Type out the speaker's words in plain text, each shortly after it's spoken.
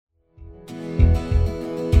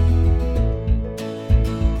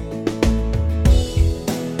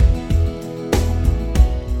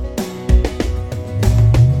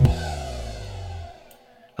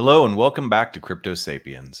Hello and welcome back to Crypto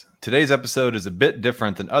Sapiens. Today's episode is a bit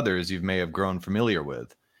different than others you may have grown familiar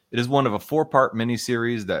with. It is one of a four-part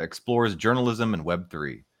mini-series that explores journalism and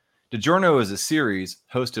Web3. DiGiorno is a series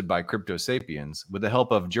hosted by Crypto Sapiens with the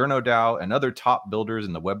help of JournoDAO and other top builders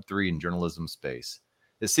in the Web3 and journalism space.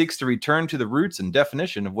 It seeks to return to the roots and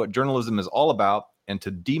definition of what journalism is all about and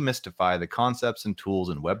to demystify the concepts and tools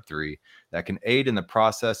in Web3 that can aid in the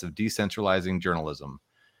process of decentralizing journalism.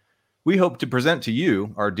 We hope to present to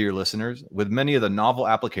you, our dear listeners, with many of the novel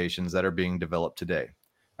applications that are being developed today.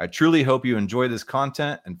 I truly hope you enjoy this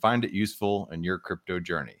content and find it useful in your crypto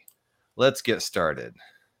journey. Let's get started.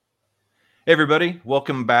 Hey everybody,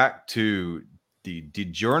 welcome back to the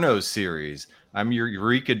DiGiorno series. I'm your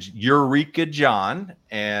Eureka John,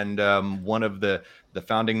 and one of the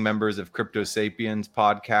founding members of Crypto Sapiens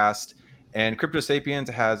podcast. And Crypto Sapiens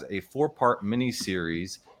has a four-part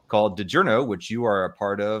mini-series called DiGiorno, which you are a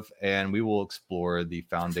part of, and we will explore the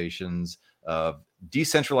foundations of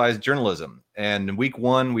decentralized journalism. And in week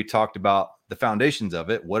one, we talked about the foundations of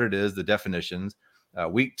it, what it is, the definitions.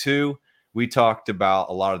 Week two, we talked about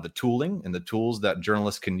a lot of the tooling and the tools that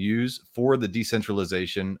journalists can use for the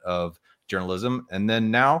decentralization of journalism. And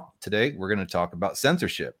then now, today, we're going to talk about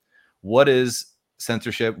censorship. What is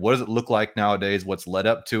censorship? What does it look like nowadays? What's led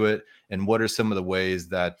up to it? And what are some of the ways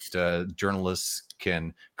that journalists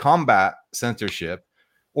can combat censorship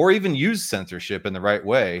or even use censorship in the right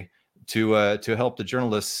way to help the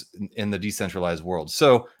journalists in the decentralized world?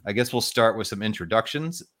 So I guess we'll start with some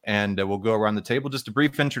introductions, and we'll go around the table. Just a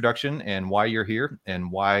brief introduction and why you're here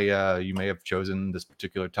and why you may have chosen this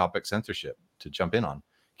particular topic, censorship, to jump in on.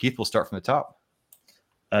 Keith, we'll start from the top.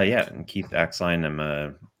 I'm Keith Axline. I'm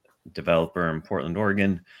a developer in Portland,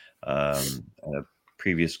 Oregon. A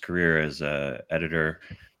previous career as an editor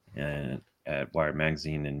at Wired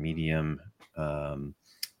Magazine and Medium,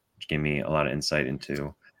 which gave me a lot of insight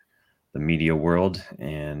into the media world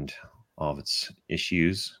and all of its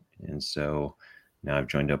issues. And so now I've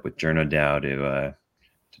joined up with JournoDAO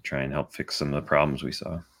to try and help fix some of the problems we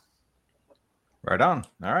saw. Right on.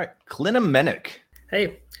 All right. Klinamenik.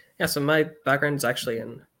 Hey. Yeah, so my background is actually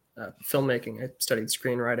in filmmaking. I studied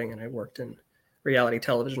screenwriting and I worked in reality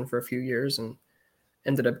television for a few years and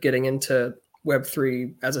ended up getting into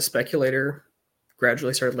Web3 as a speculator.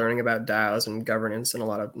 Gradually started learning about DAOs and governance and a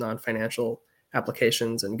lot of non-financial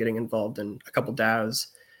applications and getting involved in a couple DAOs.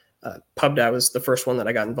 PubDAO was the first one that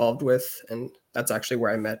I got involved with, and that's actually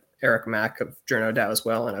where I met Eric Mack of JournoDAO as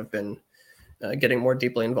well, and I've been getting more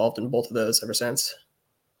deeply involved in both of those ever since.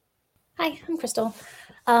 Hi, I'm Crystal.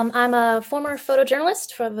 I'm a former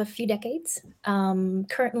photojournalist for a few decades,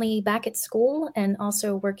 currently back at school and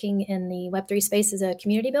also working in the Web3 space as a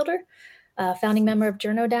community builder, founding member of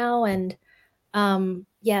JournoDAO. And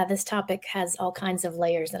this topic has all kinds of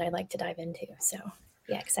layers that I'd like to dive into. So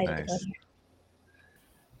excited to go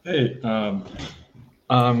here. Hey,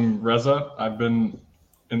 I'm Reza. I've been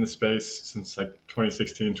in the space since like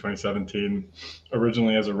 2016, 2017.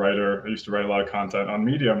 Originally as a writer, I used to write a lot of content on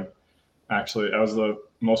Medium. Actually, I was the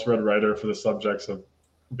most read writer for the subjects of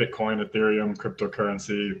Bitcoin, Ethereum,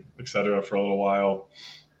 cryptocurrency, etc. for a little while.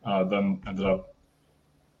 Then ended up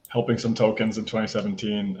helping some tokens in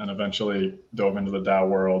 2017 and eventually dove into the DAO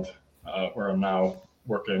world where I'm now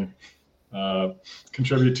working.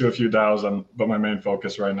 Contribute to a few DAOs, but my main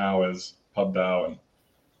focus right now is PubDAO and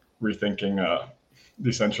rethinking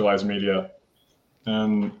decentralized media.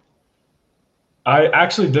 And I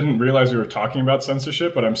actually didn't realize we were talking about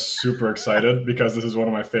censorship, but I'm super excited because this is one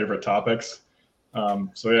of my favorite topics. I'm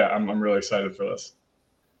really excited for this.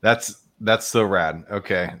 That's so rad.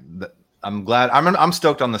 Okay. I'm glad. I'm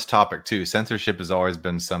stoked on this topic too. Censorship has always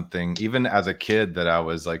been something, even as a kid, that I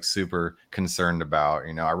was like super concerned about.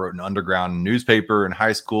 You know, I wrote an underground newspaper in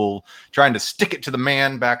high school, trying to stick it to the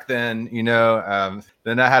man back then. You know,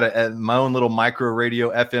 then I had my own little micro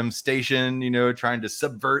radio FM station. You know, trying to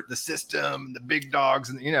subvert the system, the big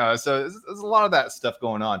dogs, and so there's a lot of that stuff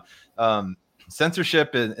going on.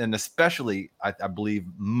 Censorship, and especially, I believe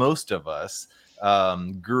most of us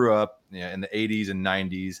grew up in the 80s and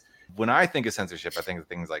 90s. When I think of censorship, I think of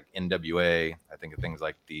things like NWA. I think of things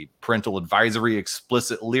like the parental advisory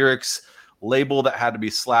explicit lyrics label that had to be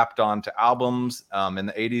slapped onto albums. In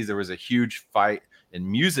the 80s, there was a huge fight in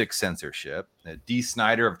music censorship. Dee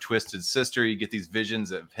Snider of Twisted Sister, you get these visions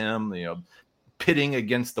of him, pitting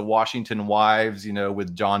against the Washington Wives,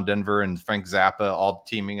 with John Denver and Frank Zappa all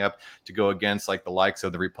teaming up to go against like the likes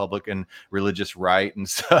of the Republican religious right and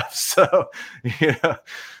stuff. So,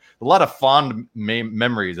 a lot of fond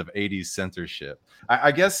memories of 80s censorship.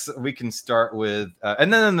 I guess we can start with,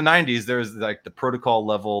 and then in the 90s, there's like the protocol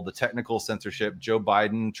level, the technical censorship, Joe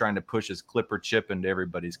Biden trying to push his Clipper chip into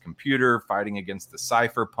everybody's computer, fighting against the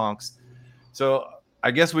cypherpunks. So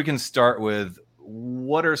I guess we can start with,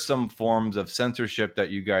 what are some forms of censorship that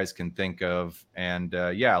you guys can think of? And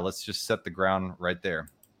yeah, let's just set the ground right there.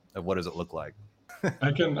 What does it look like?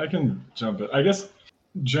 I can jump in. I guess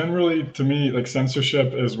generally, to me, like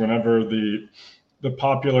censorship is whenever the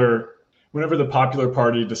popular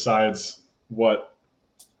party decides what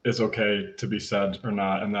is okay to be said or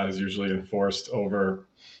not, and that is usually enforced over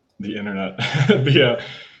the internet via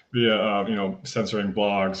censoring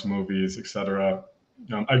blogs, movies, etc.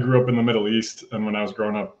 I grew up in the Middle East, and when I was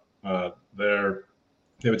growing up there,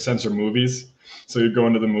 they would censor movies. So you'd go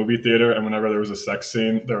into the movie theater, and whenever there was a sex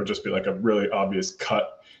scene, there would just be like a really obvious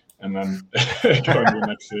cut, and then go into the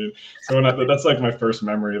next scene. So that's like my first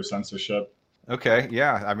memory of censorship. Okay,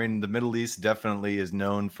 yeah. I mean, the Middle East definitely is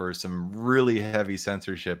known for some really heavy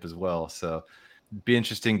censorship as well. So it'd be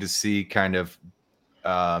interesting to see kind of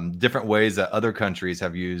different ways that other countries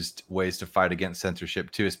have used ways to fight against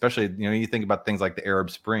censorship too. Especially, you think about things like the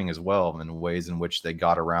Arab Spring as well, and ways in which they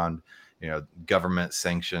got around, government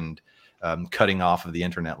sanctioned cutting off of the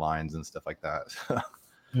internet lines and stuff like that.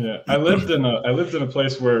 Yeah, I lived in a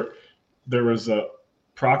place where there was a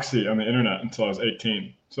proxy on the internet until I was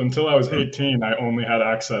 18. So until I was 18, I only had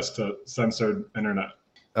access to censored internet.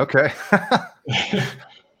 Okay.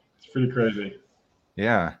 It's pretty crazy.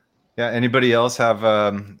 Yeah. Anybody else have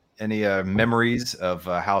any memories of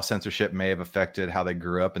how censorship may have affected how they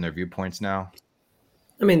grew up and their viewpoints now?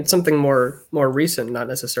 I mean, something more recent, not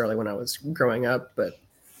necessarily when I was growing up, but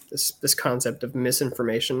this concept of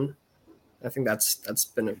misinformation. I think that's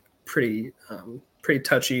been a pretty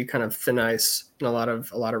touchy, kind of thin ice in a lot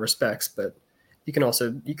of respects. But you can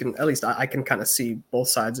at least I can kind of see both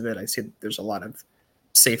sides of it. I see there's a lot of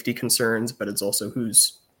safety concerns, but it's also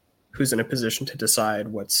who's in a position to decide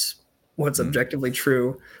what's objectively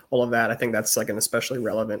true. All of that, I think that's like an especially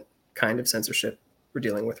relevant kind of censorship we're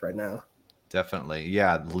dealing with right now. Definitely.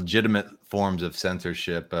 Yeah. Legitimate forms of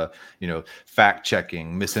censorship, fact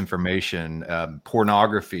checking, misinformation,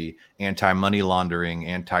 pornography, anti-money laundering,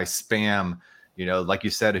 anti-spam, like you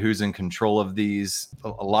said, who's in control of these?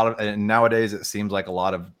 And nowadays it seems like a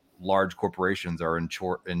lot of large corporations are in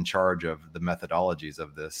charge of the methodologies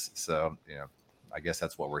of this. So, I guess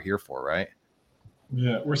that's what we're here for, right?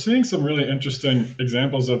 Yeah. We're seeing some really interesting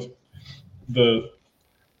examples of the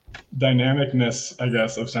dynamicness, I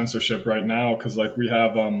guess, of censorship right now, because like we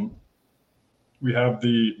have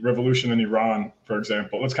the revolution in Iran, for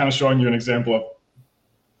example. It's kind of showing you an example of,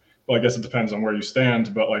 well, I guess it depends on where you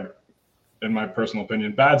stand, but like in my personal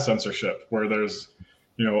opinion, bad censorship, where there's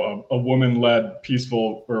a woman-led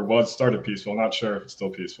peaceful, or was started peaceful, not sure if it's still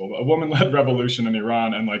peaceful, but a woman-led revolution in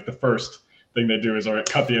Iran, and like the first thing they do is, all right,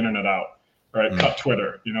 cut the internet out, all right, cut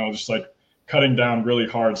Twitter, just like cutting down really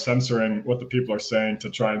hard, censoring what the people are saying to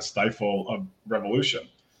try and stifle a revolution.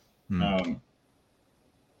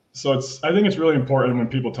 So I think it's really important when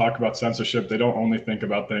people talk about censorship, they don't only think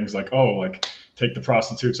about things like, take the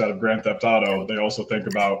prostitutes out of Grand Theft Auto. They also think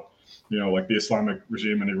about, like the Islamic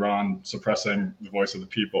regime in Iran suppressing the voice of the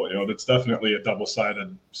people. That's definitely a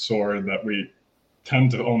double-sided sword that we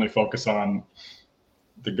tend to only focus on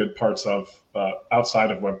the good parts of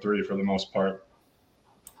outside of Web3 for the most part.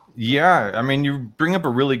 Yeah, I mean, you bring up a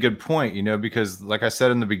really good point, because like I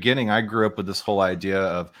said in the beginning, I grew up with this whole idea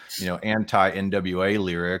of, anti-NWA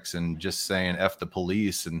lyrics and just saying F the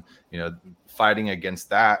police and, fighting against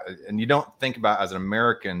that. And you don't think about, as an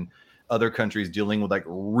American, other countries dealing with like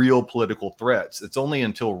real political threats. It's only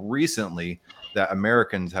until recently that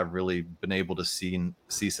Americans have really been able to see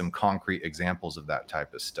some concrete examples of that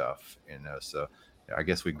type of stuff, So I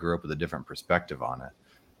guess we grew up with a different perspective on it.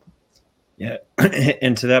 Yeah.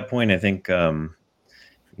 And to that point, I think,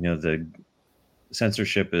 the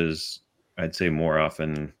censorship is, I'd say more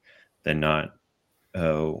often than not,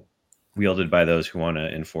 wielded by those who want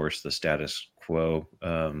to enforce the status quo.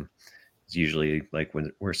 It's usually like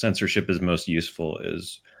where censorship is most useful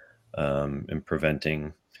is in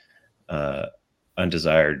preventing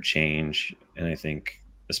undesired change. And I think,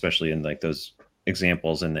 especially in like those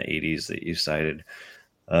examples in the 80s that you cited,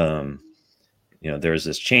 there was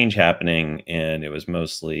this change happening, and it was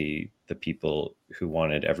mostly the people who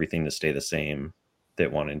wanted everything to stay the same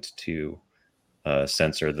that wanted to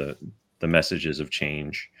censor the messages of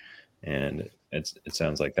change. And it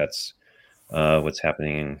sounds like that's what's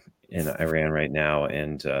happening in Iran right now.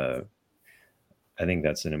 And I think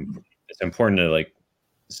it's important to like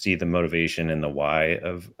see the motivation and the why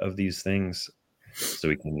of these things. so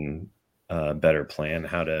we can better plan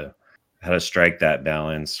how to strike that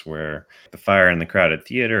balance where the fire in the crowded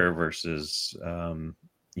theater versus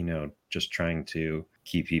just trying to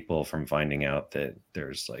keep people from finding out that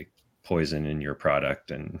there's like poison in your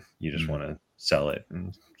product and you just want to sell it.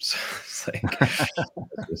 And so it's like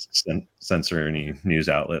just censor any news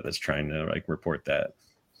outlet that's trying to like report that.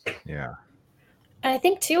 Yeah. I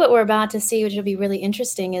think too, what we're about to see, which will be really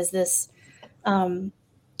interesting, is this,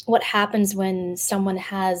 what happens when someone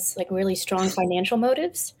has like really strong financial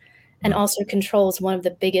motives and also controls one of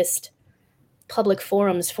the biggest public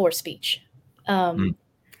forums for speech. And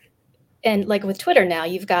like with Twitter now,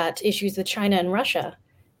 you've got issues with China and Russia,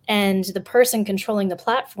 and the person controlling the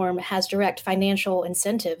platform has direct financial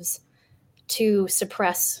incentives to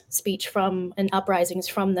suppress speech from and uprisings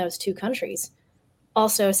from those two countries.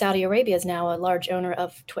 Also, Saudi Arabia is now a large owner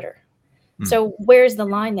of Twitter. So where's the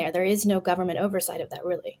line there? There is no government oversight of that,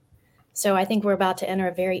 really. So I think we're about to enter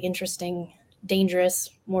a very interesting,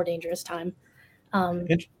 more dangerous time.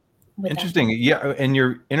 Interesting. Yeah. In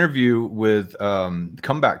your interview with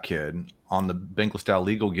Comeback Kid on the Bankless Style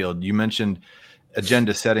Legal Guild, you mentioned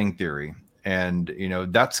agenda setting theory. And,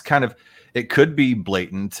 that's kind of, it could be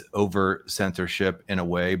blatant over censorship in a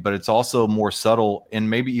way, but it's also more subtle and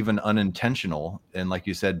maybe even unintentional. And like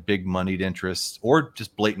you said, big moneyed interests or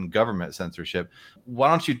just blatant government censorship. Why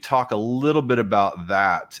don't you talk a little bit about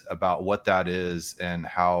that, about what that is and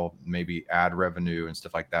how maybe ad revenue and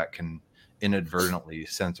stuff like that can inadvertently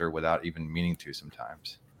censor without even meaning to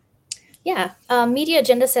sometimes? Yeah. Media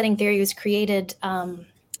agenda setting theory was created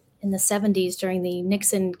in the 70s during the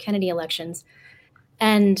Nixon-Kennedy elections.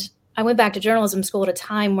 And I went back to journalism school at a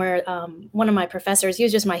time where one of my professors, he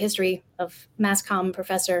was just my history of mass comm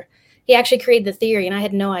professor, he actually created the theory and I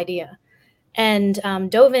had no idea. And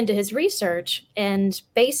dove into his research. And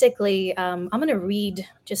basically, I'm going to read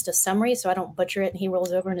just a summary so I don't butcher it and he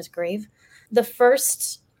rolls over in his grave. The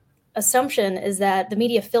first assumption is that the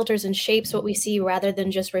media filters and shapes what we see rather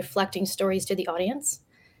than just reflecting stories to the audience.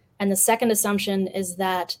 And the second assumption is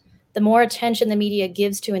that the more attention the media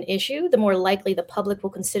gives to an issue, the more likely the public will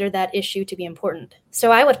consider that issue to be important.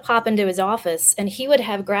 So I would pop into his office and he would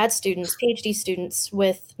have grad students, PhD students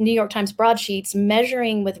with New York Times broadsheets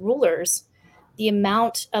measuring with rulers the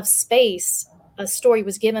amount of space a story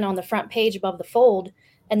was given on the front page above the fold,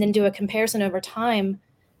 and then do a comparison over time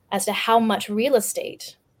as to how much real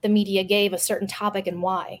estate the media gave a certain topic and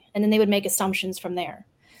why. And then they would make assumptions from there.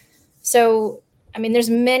 So, I mean, there's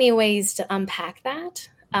many ways to unpack that.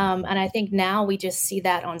 And I think now we just see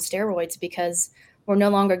that on steroids because we're no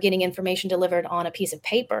longer getting information delivered on a piece of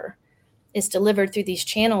paper. It's delivered through these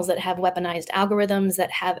channels that have weaponized algorithms, that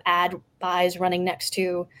have ad buys running next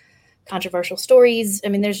to controversial stories. I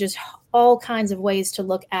mean, there's just all kinds of ways to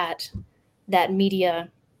look at that media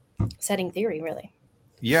setting theory, really.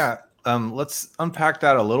 Yeah. Let's unpack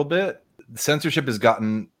that a little bit. Censorship has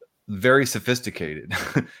gotten very sophisticated.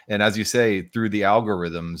 And as you say, through the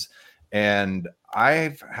algorithms. And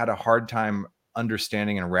I've had a hard time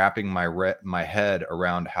understanding and wrapping my head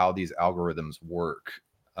around how these algorithms work.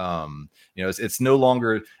 It's no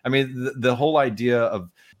longer, I mean, the whole idea of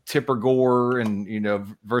Tipper Gore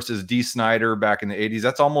and, versus Dee Snider back in the 80s,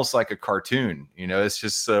 that's almost like a cartoon, it's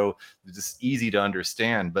just easy to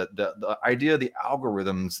understand. But the idea of the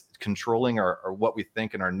algorithms controlling our what we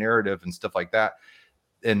think and our narrative and stuff like that,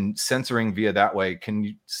 and censoring via that way,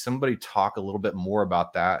 can somebody talk a little bit more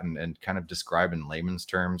about that and kind of describe in layman's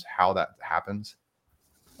terms how that happens?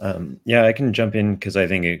 Yeah, I can jump in because I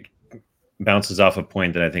think it bounces off a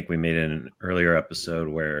point that I think we made in an earlier episode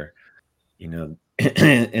where, in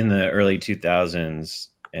the early 2000s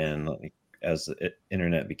and like, as the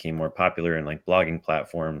internet became more popular and like blogging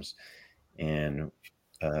platforms, and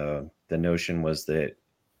the notion was that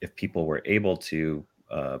if people were able to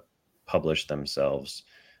publish themselves,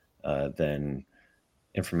 then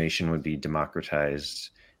information would be democratized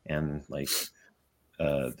and like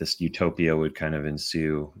this utopia would kind of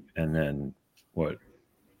ensue. And then what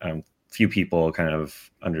few people kind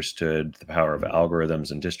of understood the power of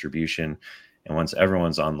algorithms and distribution. And once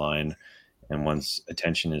everyone's online and once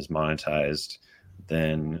attention is monetized,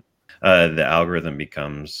 then the algorithm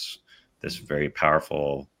becomes this very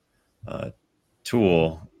powerful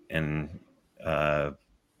tool and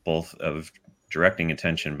both of directing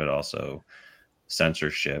attention, but also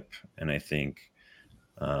censorship. And I think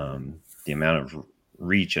the amount of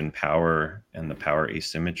reach and power and the power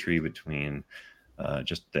asymmetry between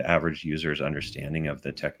just the average user's understanding of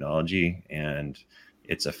the technology and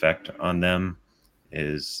its effect on them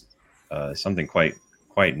is something quite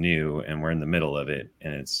new, and we're in the middle of it,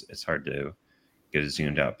 and it's hard to get a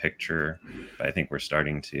zoomed out picture. But I think we're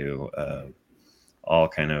starting to all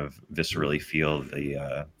kind of viscerally feel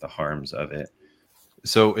the harms of it.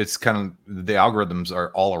 So it's kind of, the algorithms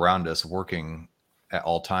are all around us working at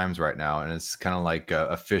all times right now. And it's kind of like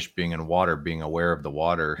a fish being in water, being aware of the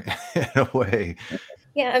water in a way.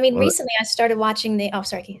 Yeah. I mean, recently I started watching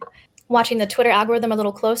watching the Twitter algorithm a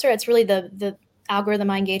little closer. It's really the algorithm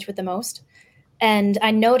I engage with the most. And I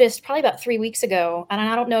noticed probably about 3 weeks ago, and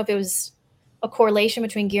I don't know if it was a correlation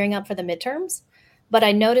between gearing up for the midterms, but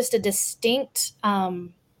I noticed a distinct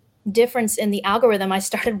difference in the algorithm. I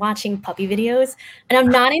started watching puppy videos, and I'm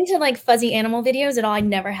not into like fuzzy animal videos at all. I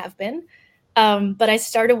never have been. But I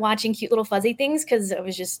started watching cute little fuzzy things because I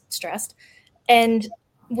was just stressed. And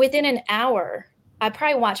within an hour, I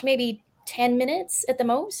probably watched maybe 10 minutes at the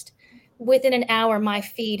most. Within an hour, my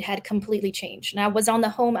feed had completely changed. And I was on the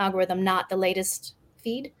home algorithm, not the latest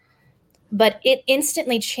feed, but it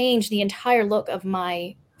instantly changed the entire look of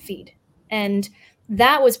my feed. And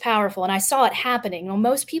that was powerful. And I saw it happening. Well,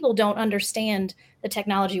 most people don't understand the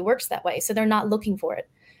technology works that way, so they're not looking for it.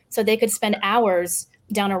 So they could spend hours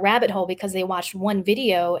down a rabbit hole because they watched one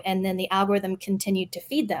video and then the algorithm continued to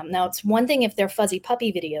feed them. Now, it's one thing if they're fuzzy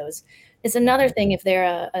puppy videos. It's another thing if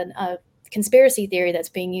they're a conspiracy theory that's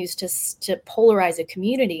being used to polarize a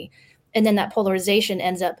community, and then that polarization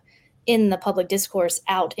ends up in the public discourse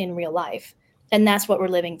out in real life. And that's what we're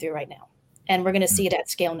living through right now. And we're going to see it at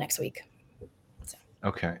scale next week. So.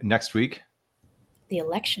 Okay. Next week? The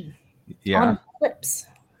election. Yeah. On flips.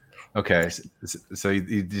 Okay. So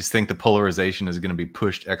you just think the polarization is going to be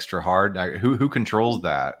pushed extra hard? Who controls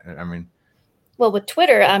that? I mean, well, with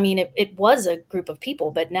Twitter, I mean, it was a group of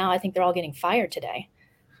people, but now I think they're all getting fired today.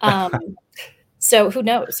 So who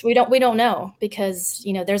knows? We don't know because,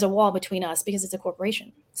 there's a wall between us because it's a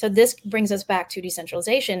corporation. So this brings us back to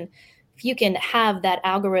decentralization. If you can have that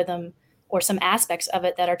algorithm or some aspects of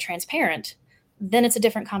it that are transparent, then it's a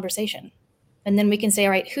different conversation. And then we can say,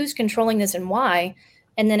 all right, who's controlling this and why?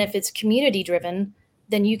 And then if it's community driven,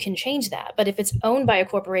 then you can change that. But if it's owned by a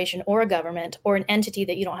corporation or a government or an entity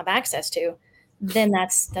that you don't have access to, then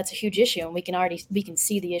that's a huge issue. And we can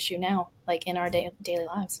see the issue now, like in our daily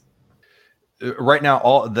lives. Right now,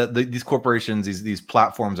 all these corporations, these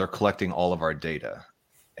platforms are collecting all of our data,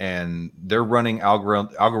 and they're running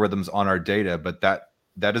algorithms on our data, but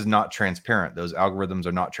that is not transparent. Those algorithms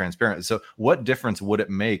are not transparent. So what difference would it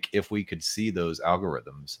make if we could see those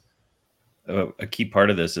algorithms? A key part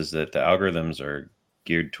of this is that the algorithms are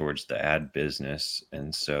geared towards the ad business.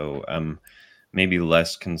 And so I'm maybe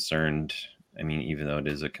less concerned. I mean, even though it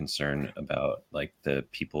is a concern about like the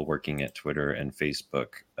people working at Twitter and Facebook,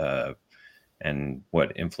 and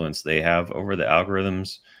what influence they have over the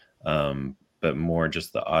algorithms, but more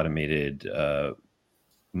just the automated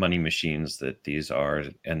money machines that these are.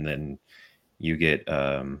 And then you get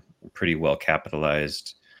pretty well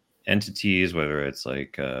capitalized entities, whether it's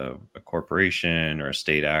like a corporation or a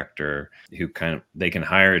state actor, who they can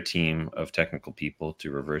hire a team of technical people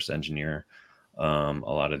to reverse engineer a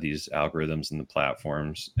lot of these algorithms in the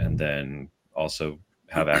platforms, and then also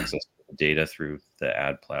have access to the data through the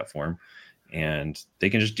ad platform. And they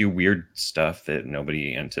can just do weird stuff that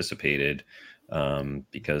nobody anticipated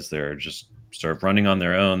because they're just sort of running on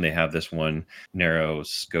their own. They have this one narrow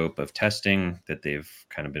scope of testing that they've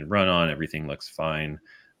kind of been run on. Everything looks fine.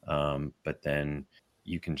 But then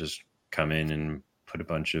you can just come in and put a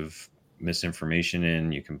bunch of misinformation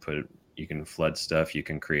in. You can flood stuff. You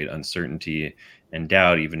can create uncertainty and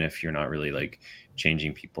doubt, even if you're not really like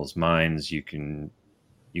changing people's minds. You can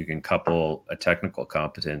couple a technical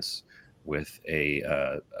competence with a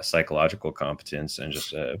psychological competence and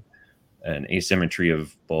just an asymmetry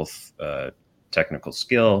of both technical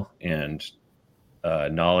skill and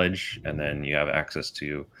knowledge, and then you have access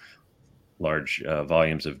to large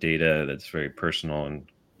volumes of data that's very personal, and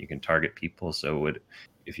you can target people. So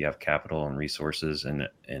if you have capital and resources and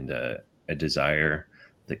a desire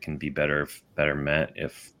that can be better met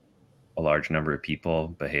if a large number of people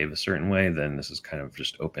behave a certain way, then this is kind of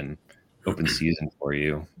just open season for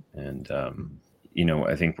you. And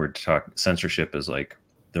I think we're talking censorship is like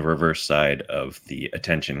the reverse side of the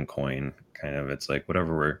attention coin. Kind of, it's like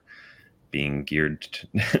whatever we're being geared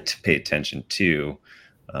to pay attention to,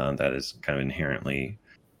 that is kind of inherently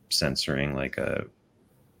censoring like a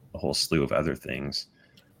whole slew of other things.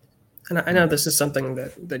 And I know this is something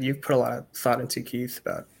that you've put a lot of thought into, Keith,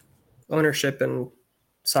 about ownership and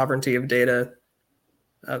sovereignty of data,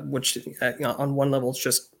 which on one level is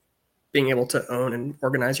just being able to own and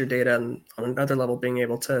organize your data, and on another level being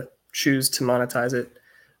able to choose to monetize it.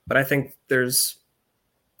 But I think there's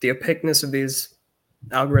the opaqueness of these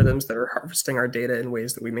algorithms that are harvesting our data in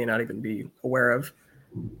ways that we may not even be aware of,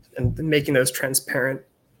 and making those transparent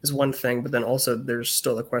is one thing, but then also there's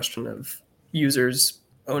still the question of users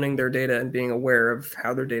owning their data and being aware of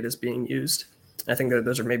how their data is being used. I think that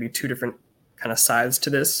those are maybe two different kind of sides to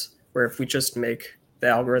this, where if we just make the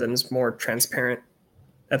algorithms more transparent,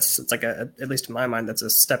 it's like at least in my mind, that's a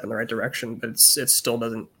step in the right direction, but it still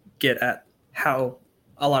doesn't get at how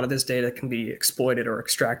a lot of this data can be exploited or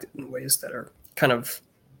extracted in ways that are kind of,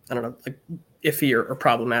 I don't know, like iffy or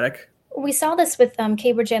problematic. We saw this with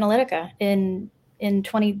Cambridge Analytica in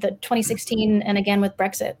 2016, and again with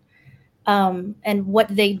Brexit, and what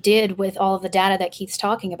they did with all of the data that Keith's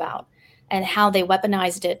talking about, and how they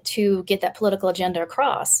weaponized it to get that political agenda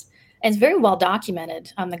across. And it's very well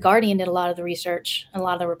documented. The Guardian did a lot of the research, a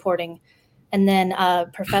lot of the reporting, and then a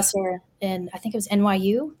professor in, I think it was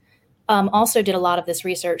NYU, also did a lot of this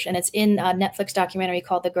research, and it's in a Netflix documentary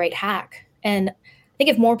called The Great Hack. And I think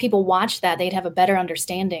if more people watched that, they'd have a better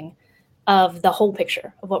understanding of the whole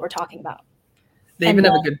picture of what we're talking about. They even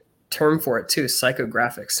have a good term for it too.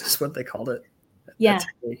 Psychographics is what they called it. Yeah.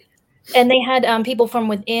 And they had people from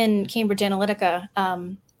within Cambridge Analytica.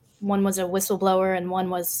 One was a whistleblower and one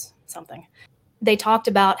was something. They talked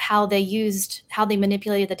about how they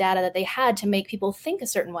manipulated the data that they had to make people think a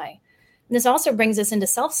certain way. And this also brings us into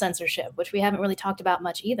self-censorship, which we haven't really talked about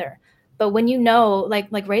much either. But when you know, like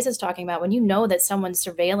Reza's talking about, when you know that someone's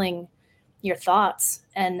surveilling your thoughts,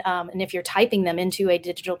 and if you're typing them into a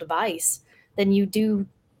digital device, then you do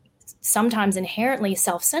sometimes inherently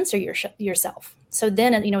self-censor yourself. So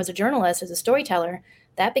then, as a journalist, as a storyteller,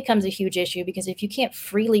 that becomes a huge issue, because if you can't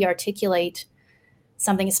freely articulate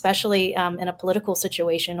something, especially in a political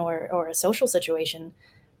situation or a social situation,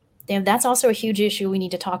 then that's also a huge issue we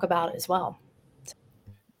need to talk about as well.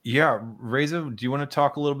 Yeah, Reza, do you want to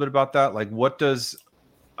talk a little bit about that? Like,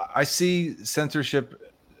 I see censorship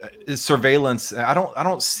is surveillance. I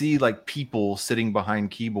don't see like people sitting behind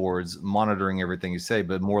keyboards monitoring everything you say,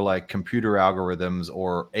 but more like computer algorithms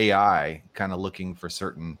or AI kind of looking for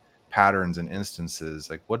certain patterns and instances.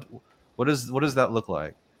 Like what does that look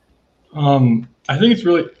like? I think it's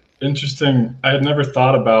really interesting. I had never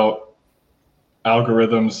thought about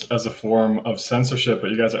algorithms as a form of censorship, but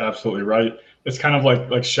you guys are absolutely right. It's kind of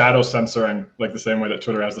like shadow censoring, like the same way that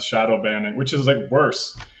Twitter has the shadow banning, which is like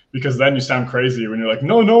worse, because then you sound crazy when you're like,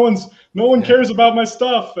 no one cares about my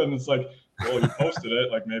stuff. And it's like, well, you posted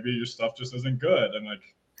it, like maybe your stuff just isn't good. And like,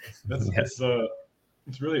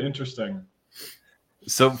 it's really interesting.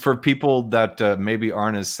 So for people that maybe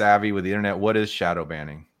aren't as savvy with the internet, what is shadow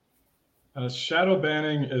banning? Shadow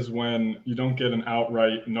banning is when you don't get an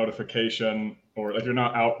outright notification, or like you're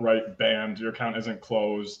not outright banned, your account isn't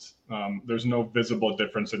closed. There's no visible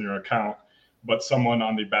difference in your account, but someone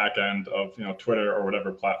on the back end of Twitter or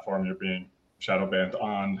whatever platform you're being shadow banned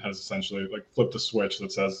on has essentially like flipped a switch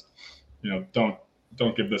that says,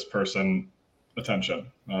 don't give this person attention.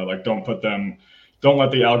 Like don't let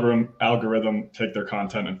the algorithm take their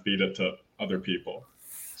content and feed it to other people.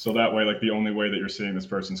 So that way, like the only way that you're seeing this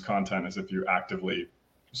person's content is if you actively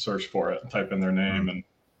search for it, type in their name, and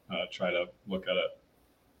try to look at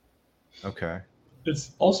it. Okay.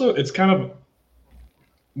 It's kind of,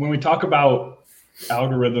 when we talk about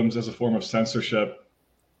algorithms as a form of censorship,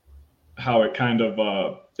 how it kind of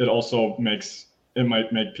it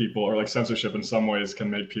might make people, or like censorship in some ways can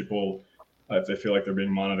make people, if they feel like they're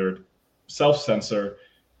being monitored, self-censor.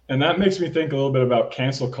 And that makes me think a little bit about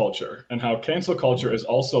cancel culture, and how cancel culture is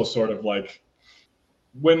also sort of like,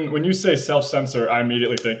 when you say self-censor, I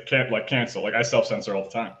immediately think cancel. Like I self-censor all the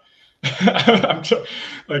time.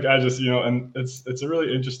 And it's a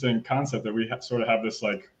really interesting concept that we sort of have this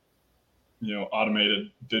like,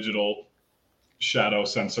 automated digital shadow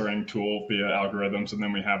censoring tool via algorithms, and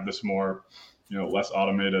then we have this more, less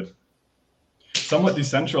automated, somewhat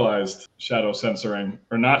decentralized shadow censoring,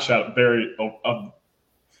 or not shadow,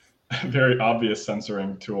 very obvious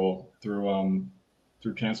censoring tool through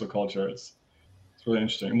cancel culture. It's really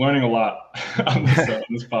interesting. I'm learning a lot on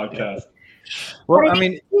this podcast. Well, I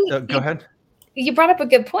mean, go ahead. You brought up a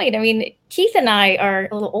good point. I mean, Keith and I are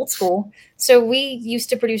a little old school. So we used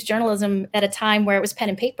to produce journalism at a time where it was pen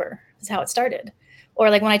and paper is how it started. Or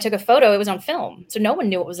like when I took a photo, it was on film. So no one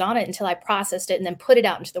knew what was on it until I processed it and then put it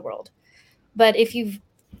out into the world. But if you've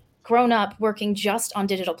grown up working just on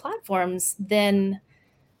digital platforms, then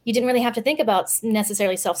you didn't really have to think about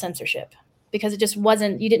necessarily self-censorship, because it just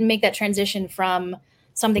wasn't, you didn't make that transition from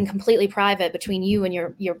something completely private between you and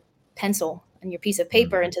your pencil and your piece of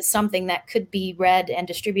paper into something that could be read and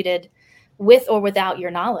distributed with or without your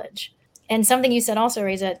knowledge. And something you said also,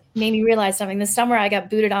 Reza, made me realize something. This summer, I got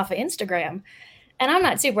booted off of Instagram, and I'm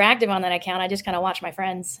not super active on that account. I just kind of watch my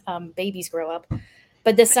friends' babies grow up.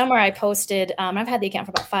 But this summer I posted, I've had the account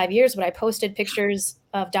for about 5 years, but I posted pictures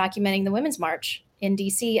of documenting the Women's March in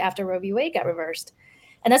DC after Roe v. Wade got reversed.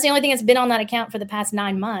 And that's the only thing that's been on that account for the past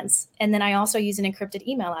 9 months. And then I also use an encrypted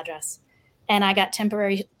email address. And I got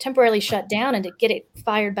temporarily shut down. And to get it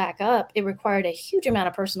fired back up, it required a huge amount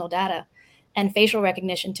of personal data and facial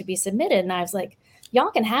recognition to be submitted. And I was like,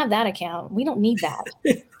 y'all can have that account. We don't need that.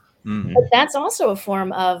 But that's also a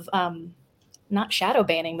form of not shadow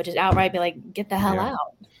banning, but just outright be like, get the hell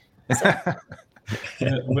out. So.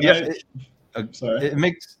 It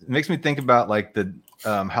makes me think about like the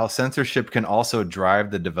how censorship can also drive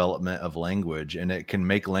the development of language, and it can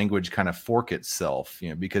make language kind of fork itself,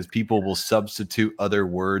 because people will substitute other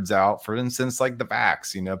words out. For instance, like the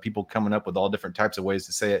vax, people coming up with all different types of ways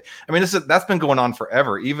to say it. I mean, that's been going on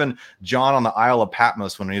forever. Even John on the Isle of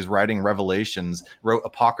Patmos, when he was writing Revelations, wrote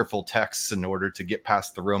apocryphal texts in order to get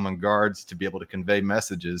past the Roman guards to be able to convey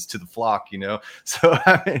messages to the flock, So,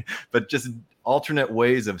 I mean, but just alternate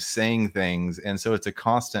ways of saying things, and so it's a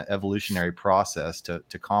constant evolutionary process to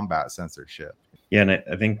combat censorship. Yeah, and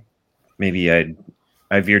I think maybe I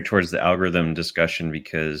veered towards the algorithm discussion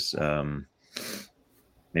because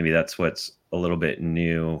maybe that's what's a little bit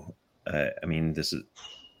new. I mean,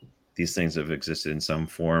 these things have existed in some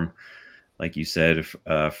form, like you said,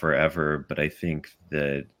 forever. But I think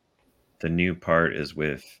that the new part is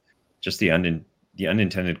with just the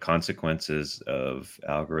unintended consequences of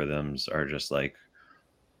algorithms are just like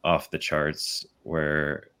off the charts,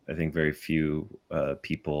 where I think very few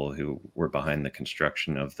people who were behind the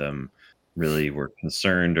construction of them really were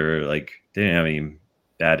concerned, or like they didn't have any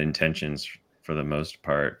bad intentions for the most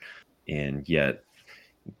part. And yet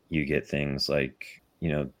you get things like,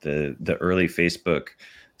 the early Facebook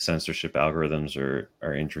censorship algorithms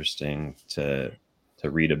are interesting to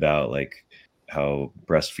read about, like how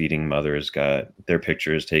breastfeeding mothers got their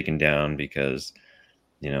pictures taken down because,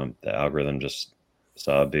 the algorithm just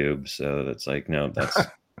saw a boob. So that's like, no,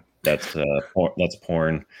 that's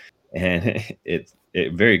porn. And it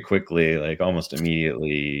very quickly, like almost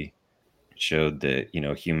immediately showed that,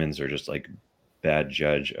 humans are just like bad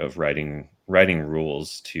judge of writing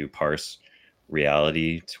rules to parse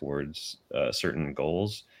reality towards certain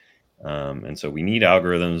goals. And so we need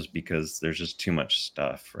algorithms because there's just too much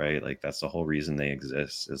stuff, right? Like that's the whole reason they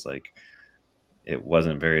exist, is like, it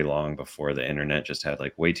wasn't very long before the internet just had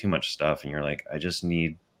like way too much stuff. And you're like, I just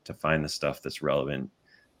need to find the stuff that's relevant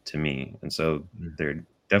to me. And so they're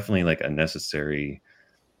definitely like a necessary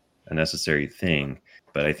thing.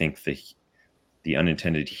 But I think the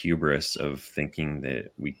unintended hubris of thinking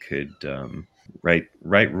that we could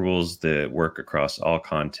write rules that work across all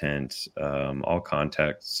content, all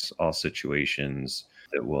contexts, all situations,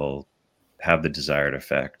 that will have the desired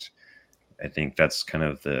effect. I think that's kind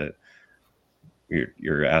of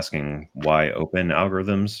you're asking why open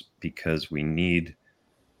algorithms, because we need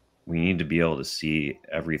to be able to see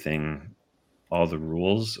everything, all the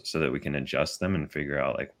rules, so that we can adjust them and figure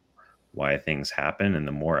out like why things happen. And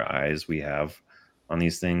the more eyes we have on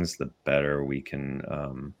these things, the better we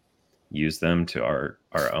can use them to our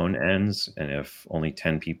own ends. And if only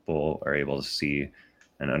 10 people are able to see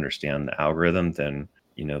and understand the algorithm, then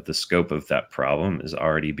the scope of that problem is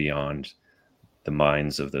already beyond the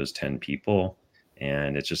minds of those 10 people,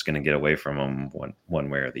 and it's just going to get away from them one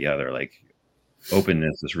way or the other. Like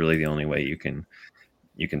openness is really the only way you can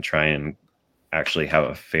try and actually have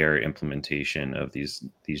a fair implementation of these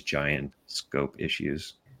giant scope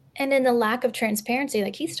issues. And in the lack of transparency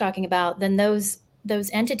like he's talking about, then those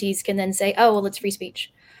entities can then say, oh, well, it's free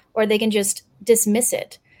speech, or they can just dismiss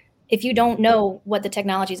it. If you don't know what the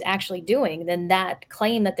technology is actually doing, then that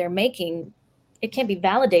claim that they're making, it can't be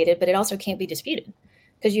validated, but it also can't be disputed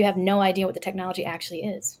because you have no idea what the technology actually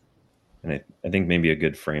is. And I think maybe a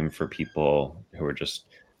good frame for people who are just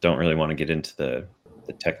don't really want to get into the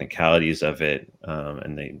technicalities of it,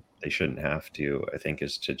 and they shouldn't have to, I think,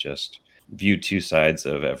 is to just view two sides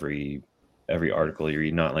of every article you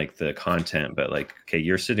read, not like the content, but like, okay,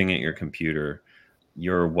 you're sitting at your computer,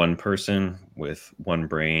 you're one person with one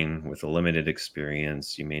brain with a limited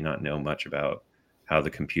experience. You may not know much about how the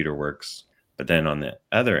computer works, but then on the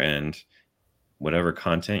other end, whatever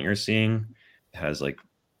content you're seeing has like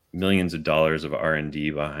millions of dollars of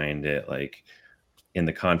R&D behind it. Like in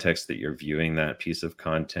the context that you're viewing that piece of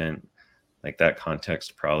content, like that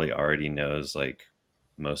context probably already knows like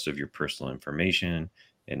most of your personal information.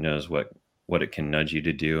 It knows what it can nudge you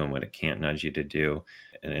to do and what it can't nudge you to do.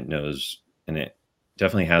 And it knows, and it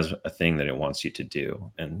definitely has a thing that it wants you to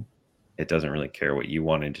do. And it doesn't really care what you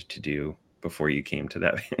wanted to do before you came to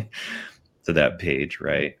that, to that page.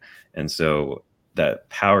 Right. And so that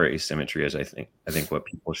power asymmetry is, I think what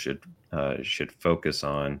people should focus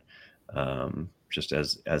on, just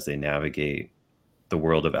as they navigate the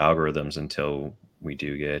world of algorithms until we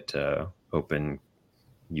do get open,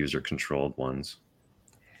 user-controlled ones.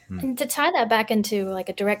 And to tie that back into like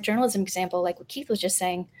a direct journalism example, like what Keith was just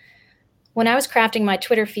saying, when I was crafting my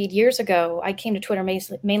Twitter feed years ago, I came to Twitter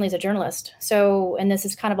mainly as a journalist. So, and this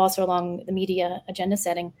is kind of also along the media agenda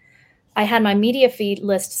setting, I had my media feed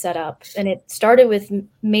list set up, and it started with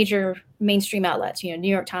major mainstream outlets, New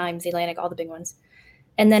York Times, The Atlantic, all the big ones.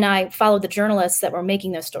 And then I followed the journalists that were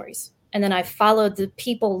making those stories. And then I followed the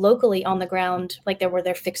people locally on the ground, like there were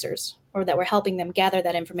their fixers or that were helping them gather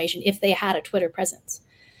that information if they had a Twitter presence,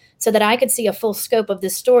 so that I could see a full scope of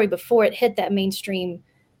this story before it hit that mainstream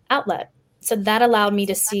outlet. So that allowed me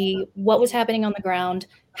to see what was happening on the ground,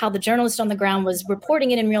 how the journalist on the ground was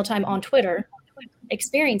reporting it in real time on Twitter,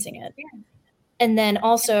 experiencing it, and then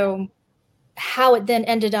also how it then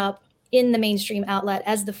ended up in the mainstream outlet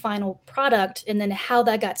as the final product, and then how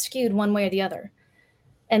that got skewed one way or the other.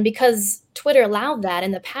 And because Twitter allowed that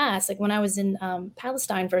in the past, like when I was in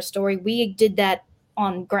Palestine for a story, we did that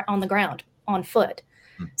on the ground, on foot,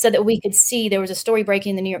 so that we could see there was a story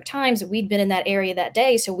breaking in the New York Times that we'd been in that area that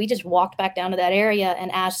day. So we just walked back down to that area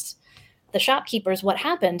and asked the shopkeepers what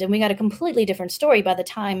happened. And we got a completely different story by the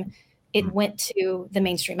time it went to the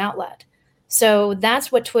mainstream outlet. So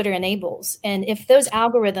that's what Twitter enables. And if those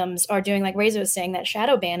algorithms are doing, like Reza was saying, that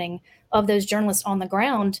shadow banning of those journalists on the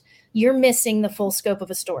ground, you're missing the full scope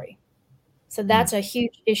of a story. So that's a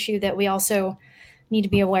huge issue that we also need to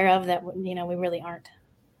be aware of, that, we really aren't.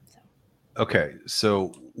 Okay,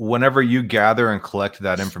 so whenever you gather and collect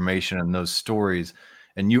that information and those stories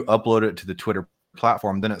and you upload it to the Twitter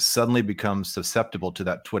platform, then it suddenly becomes susceptible to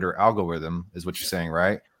that Twitter algorithm, is what you're saying,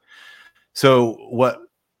 right? So what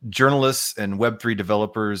journalists and Web3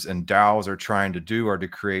 developers and DAOs are trying to do are to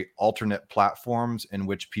create alternate platforms in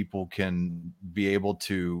which people can be able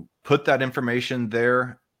to put that information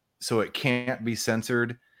there so it can't be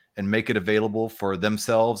censored and make it available for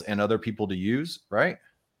themselves and other people to use, right?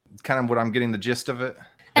 It's kind of what I'm getting the gist of it.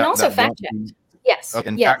 And also fact checked. Yes.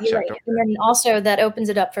 Okay, yeah, fact you're checked. right. And then also that opens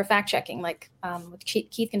it up for fact checking, like what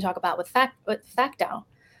Keith can talk about with FactDAO.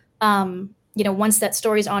 Once that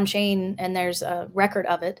story's on chain and there's a record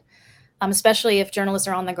of it, especially if journalists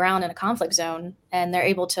are on the ground in a conflict zone and they're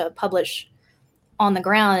able to publish on the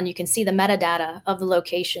ground, and you can see the metadata of the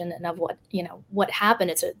location and of what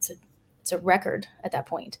happened. It's a record at that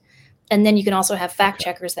point. And then you can also have fact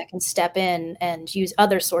checkers that can step in and use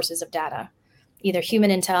other sources of data, either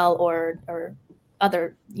human intel or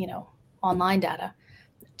other, online data,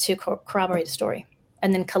 to corroborate a story,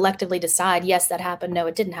 and then collectively decide, yes, that happened. No,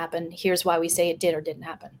 it didn't happen. Here's why we say it did or didn't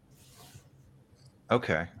happen.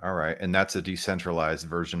 Okay. All right. And that's a decentralized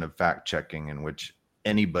version of fact checking in which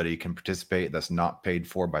anybody can participate that's not paid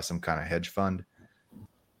for by some kind of hedge fund.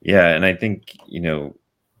 Yeah. And I think,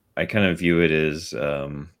 I kind of view it as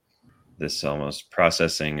this almost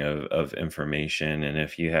processing of information. And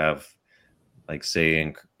if you have, like,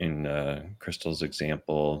 say in Crystal's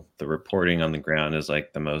example, the reporting on the ground is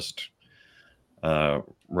like the most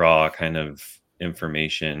raw kind of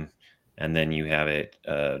information, and then you have it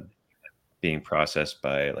being processed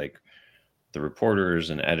by like the reporters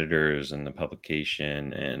and editors and the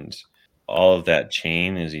publication, and all of that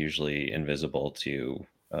chain is usually invisible to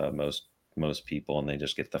most people, and they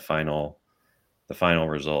just get the final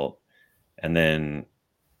result. And then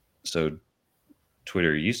so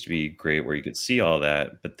Twitter used to be great where you could see all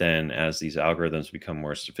that, but then as these algorithms become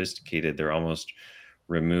more sophisticated, they're almost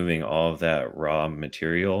removing all of that raw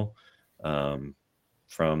material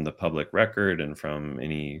from the public record and from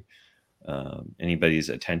anybody's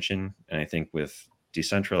attention. And I think with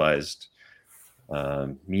decentralized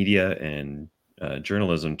media and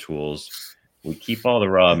journalism tools, we keep all the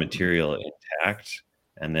raw material intact,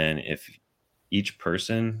 and then if each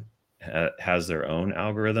person has their own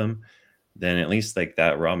algorithm, then at least like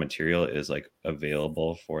that raw material is like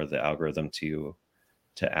available for the algorithm to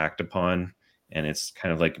act upon. And it's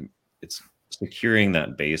kind of like it's securing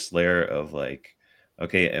that base layer of like,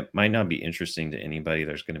 okay, it might not be interesting to anybody.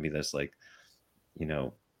 There's going to be this like,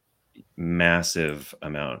 massive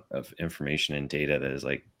amount of information and data that is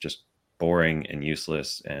like just boring and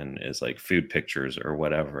useless and is like food pictures or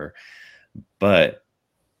whatever. But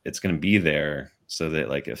it's going to be there so that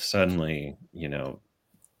like if suddenly,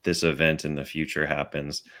 this event in the future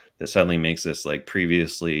happens that suddenly makes this like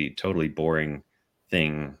previously totally boring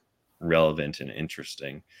thing relevant and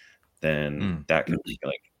interesting, then that can be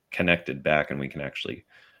like connected back and we can actually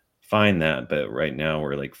find that. But right now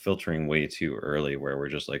we're like filtering way too early, where we're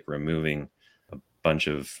just like removing bunch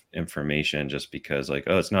of information just because like,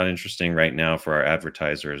 oh, it's not interesting right now for our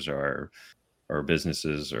advertisers or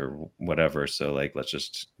businesses or whatever. So like, let's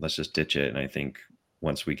just ditch it. And I think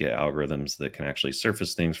once we get algorithms that can actually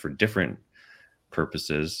surface things for different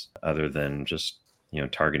purposes other than just,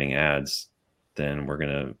 targeting ads, then we're going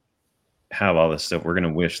to have all this stuff. We're going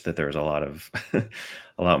to wish that there was a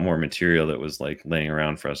lot more material that was like laying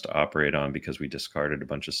around for us to operate on because we discarded a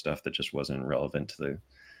bunch of stuff that just wasn't relevant to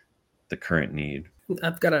the current need.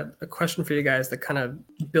 I've got a question for you guys that kind of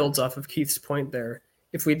builds off of Keith's point there.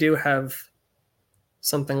 If we do have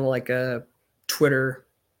something like a Twitter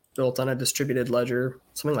built on a distributed ledger,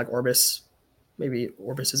 something like Orbis, maybe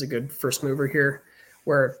Orbis is a good first mover here,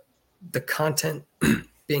 where the content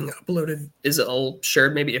being uploaded is all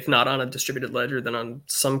shared, maybe if not on a distributed ledger, then on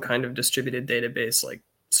some kind of distributed database like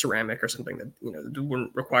Ceramic or something that wouldn't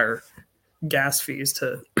require gas fees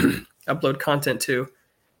to upload content to.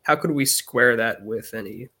 How could we square that with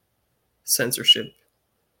any censorship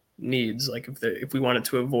needs? Like if we wanted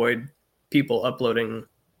to avoid people uploading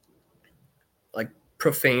like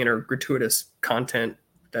profane or gratuitous content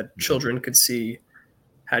that children could see,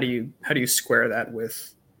 how do you square that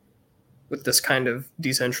with this kind of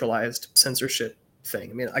decentralized censorship thing?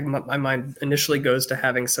 I mean, my mind initially goes to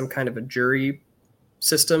having some kind of a jury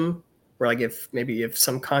system where like if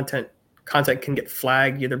some content can get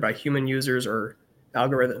flagged either by human users or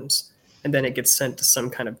algorithms, and then it gets sent to some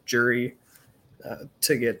kind of jury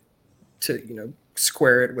to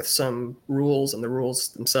square it with some rules, and the rules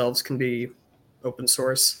themselves can be open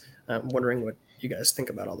source. I'm wondering what you guys think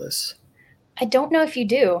about all this. I don't know if you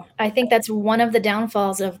do. I think that's one of the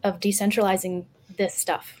downfalls of decentralizing this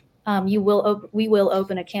stuff. We will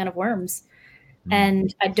open a can of worms,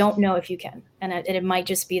 and I don't know if you can. And it might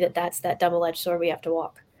just be that's that double-edged sword we have to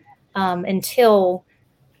walk until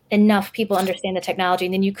enough people understand the technology,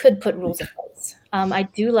 and then you could put rules in place. I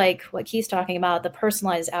do like what Keith's talking about, the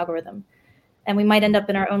personalized algorithm, and we might end up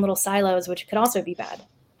in our own little silos, which could also be bad.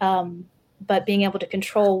 But being able to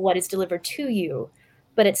control what is delivered to you,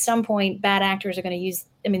 but at some point, bad actors are going to use.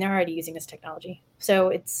 I mean, they're already using this technology,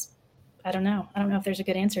 so I don't know. I don't know if there's a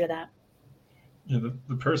good answer to that. Yeah,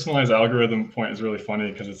 the personalized algorithm point is really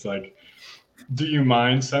funny because it's like, do you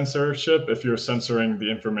mind censorship if you're censoring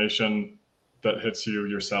the information that hits you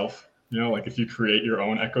yourself? Like if you create your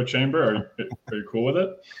own echo chamber, are you cool with it?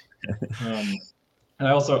 And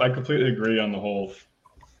I completely agree on the whole.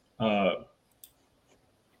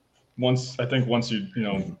 Once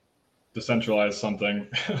you decentralize something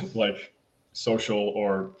like social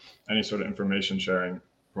or any sort of information sharing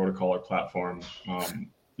protocol or platform,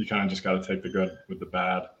 you kind of just got to take the good with the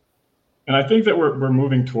bad. And I think that we're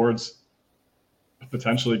moving towards a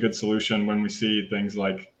potentially good solution when we see things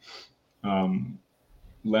like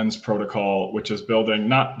Lens Protocol, which is building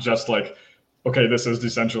not just like, okay, this is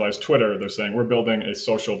decentralized Twitter. They're saying we're building a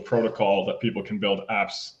social protocol that people can build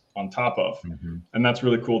apps on top of. Mm-hmm. And that's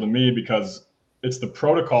really cool to me because it's the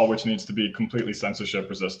protocol which needs to be completely censorship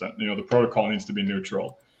resistant. The protocol needs to be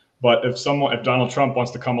neutral. But if Donald Trump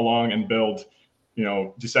wants to come along and build,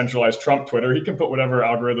 decentralized Trump Twitter, he can put whatever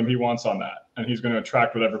algorithm he wants on that, and he's going to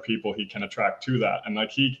attract whatever people he can attract to that. And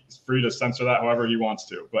like he's free to censor that however he wants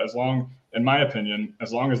to. But in my opinion,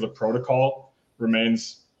 as long as the protocol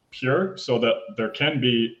remains pure, so that there can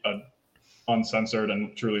be an uncensored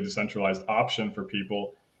and truly decentralized option for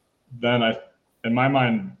people, then in my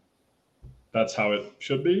mind, that's how it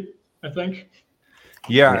should be, I think.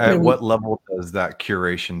 Yeah. At what level does that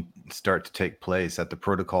curation start to take place? At the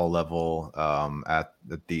protocol level, at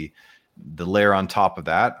the layer on top of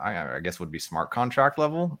that, I guess would be smart contract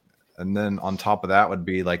level. And then on top of that would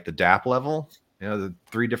be like the DApp level, the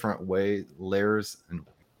three different layers.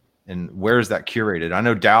 And where is that curated? I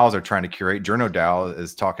know DAOs are trying to curate. JournoDAO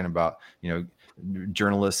is talking about,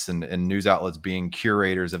 journalists and news outlets being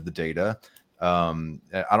curators of the data.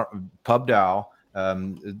 PubDAO.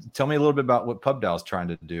 Tell me a little bit about what PubDAO is trying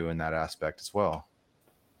to do in that aspect as well.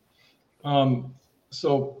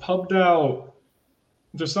 So PubDAO,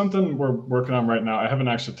 there's something we're working on right now. I haven't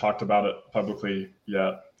actually talked about it publicly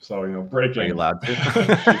yet. So, breaking. Are you allowed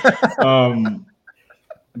to?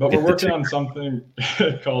 But we're working on something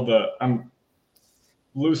called I'm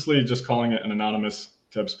loosely just calling it an anonymous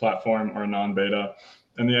tips platform or a non-beta.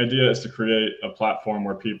 And the idea is to create a platform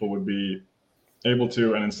where people would be able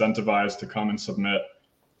to and incentivized to come and submit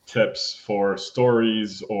tips for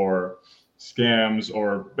stories or scams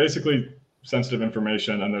or basically sensitive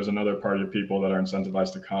information. And there's another party of people that are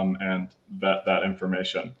incentivized to come and vet that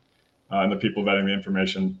information. And the people vetting the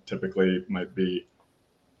information typically might be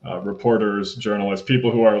reporters, journalists,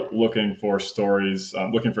 people who are looking for stories,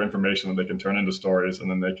 looking for information that they can turn into stories, and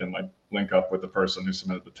then they can like link up with the person who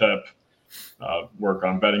submitted the tip, work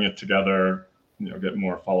on vetting it together, get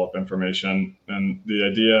more follow-up information. And the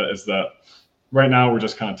idea is that right now we're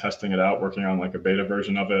just kind of testing it out, working on like a beta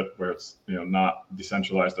version of it where it's not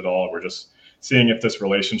decentralized at all. We're just seeing if this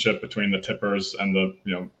relationship between the tippers and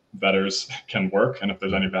the vetters can work and if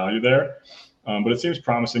there's any value there. But it seems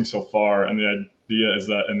promising so far. And the idea is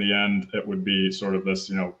that in the end, it would be sort of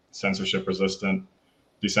this censorship resistant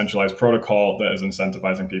decentralized protocol that is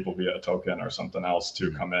incentivizing people via a token or something else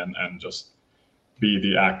to come in and just be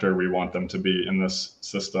the actor we want them to be in this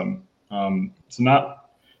system. It's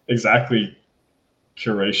not exactly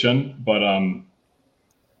curation, but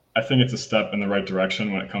I think it's a step in the right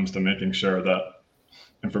direction when it comes to making sure that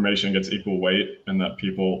information gets equal weight and that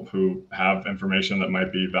people who have information that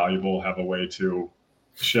might be valuable have a way to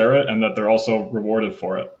share it and that they're also rewarded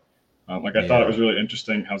for it. I thought it was really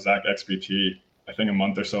interesting how Zach XBT, I think a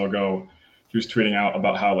month or so ago, he was tweeting out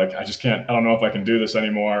about how I don't know if I can do this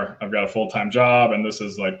anymore. I've got a full-time job and this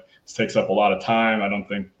takes up a lot of time. I don't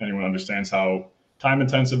think anyone understands how time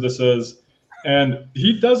intensive this is. And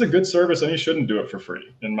he does a good service and he shouldn't do it for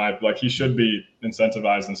free. He should be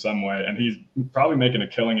incentivized in some way. And he's probably making a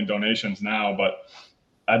killing in donations now, but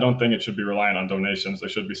I don't think it should be relying on donations. There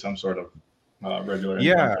should be some sort of regular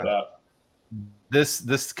income for that.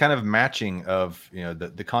 This kind of matching of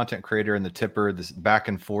the content creator and the tipper, this back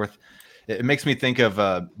and forth, it makes me think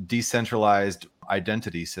of decentralized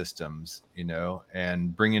identity systems,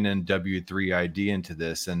 and bringing in W3ID into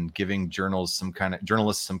this and giving journalists some kind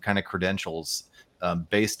of credentials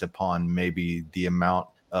based upon maybe the amount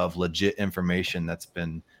of legit information that's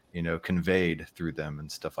been conveyed through them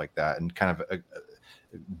and stuff like that, and kind of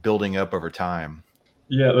building up over time.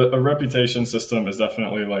 Yeah, a reputation system is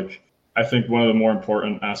definitely I think one of the more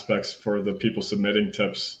important aspects for the people submitting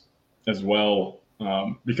tips as well,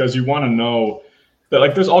 because you want to know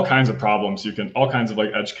that there's all kinds of problems. All kinds of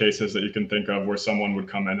edge cases that you can think of where someone would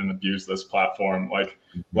come in and abuse this platform.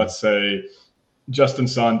 Let's say Justin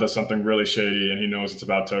Sun does something really shady and he knows it's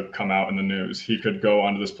about to come out in the news. He could go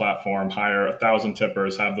onto this platform, hire 1,000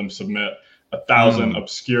 tippers, have them submit 1,000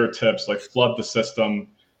 obscure tips, flood the system.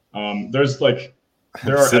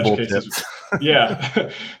 There are edge cases,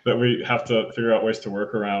 that we have to figure out ways to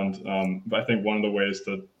work around. But I think one of the ways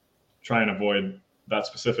to try and avoid that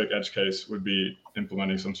specific edge case would be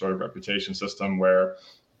implementing some sort of reputation system where,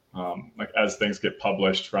 as things get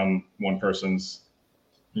published from one person's,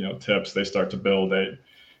 tips, they start to build a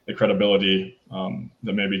credibility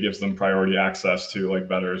that maybe gives them priority access to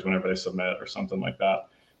vetters whenever they submit or something like that.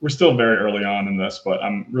 We're still very early on in this, but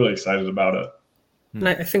I'm really excited about it. And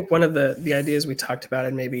I think one of the ideas we talked about,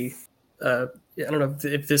 and maybe I don't know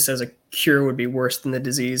if this as a cure would be worse than the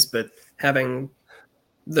disease, but having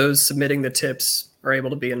those submitting the tips are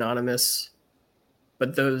able to be anonymous,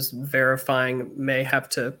 but those verifying may have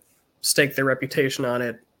to stake their reputation on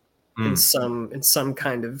it in some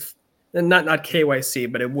kind of, and not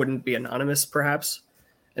KYC, but it wouldn't be anonymous perhaps.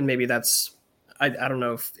 And maybe that's, I don't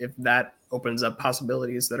know if that opens up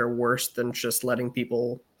possibilities that are worse than just letting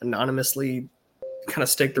people anonymously kind of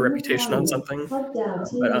stake their reputation on something.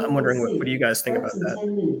 But I'm wondering, what do you guys think about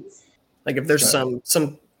that? If there's some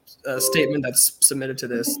statement that's submitted to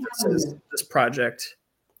this that says this project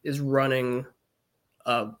is running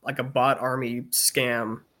a bot army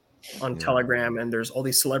scam on Telegram, and there's all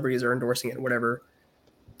these celebrities are endorsing it, whatever.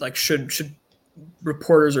 Should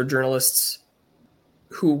reporters or journalists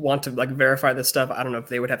who want to verify this stuff, I don't know if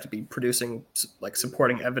they would have to be producing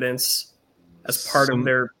supporting evidence as part of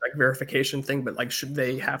their verification thing, but should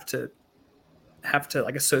they have to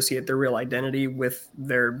associate their real identity with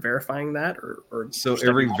their verifying that, or so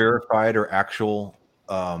every verified or actual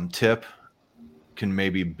tip can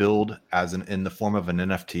maybe build as in the form of an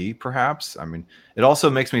NFT, perhaps. I mean, it also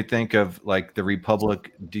makes me think of the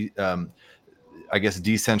Republic,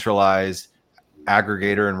 decentralized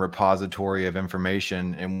aggregator and repository of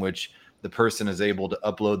information in which the person is able to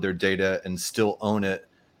upload their data and still own it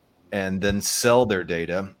and then sell their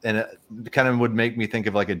data. And it kind of would make me think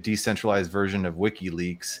of a decentralized version of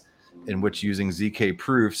WikiLeaks, in which using ZK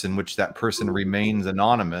proofs in which that person remains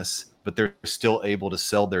anonymous, but they're still able to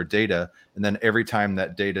sell their data. And then every time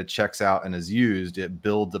that data checks out and is used, it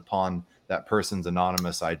builds upon that person's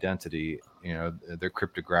anonymous identity, their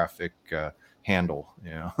cryptographic handle,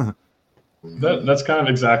 That's kind of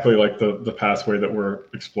exactly the pathway that we're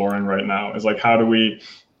exploring right now, is how do we,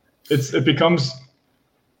 it's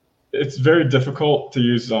very difficult to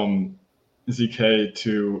use ZK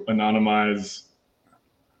to anonymize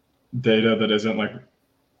data that isn't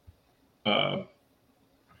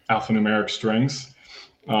alphanumeric strings.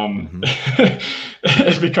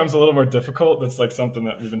 It becomes a little more difficult. That's like something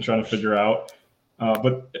that we've been trying to figure out.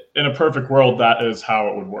 But in a perfect world, that is how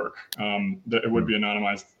it would work. It would be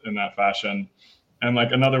anonymized in that fashion. And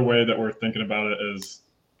like another way that we're thinking about it is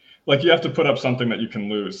like you have to put up something that you can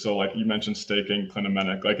lose. So like you mentioned staking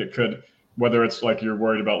Clinomenic, like it could, whether it's like you're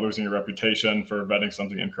worried about losing your reputation for vetting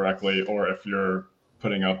something incorrectly, or if you're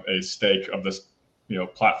putting up a stake of this,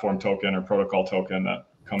 platform token or protocol token that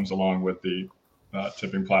comes along with the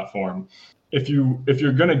tipping platform. If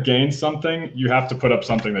you're going to gain something, you have to put up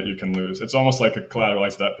something that you can lose. It's almost like a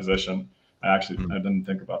collateralized debt position. I didn't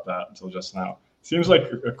think about that until just now. Seems like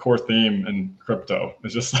a core theme in crypto.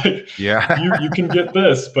 It's just like, you can get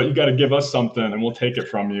this, but you got to give us something and we'll take it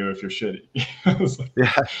from you if you're shitty.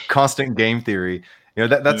 Constant game theory.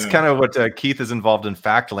 That's kind of what Keith is involved in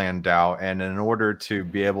Factland DAO. And in order to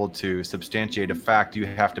be able to substantiate a fact, you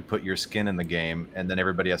have to put your skin in the game, and then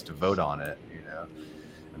everybody has to vote on it.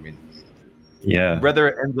 Whether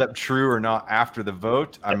it ends up true or not after the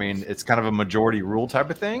vote, it's kind of a majority rule type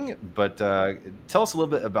of thing. But tell us a little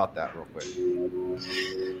bit about that real quick.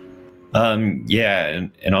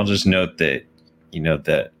 And I'll just note that,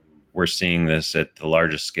 that we're seeing this at the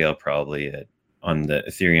largest scale probably on the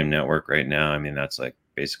Ethereum network right now. That's like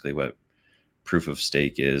basically what proof of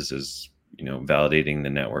stake is, validating the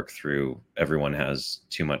network through everyone has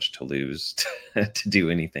too much to lose to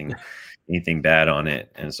do anything bad on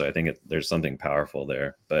it. And so I think there's something powerful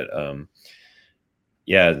there. But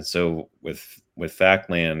so with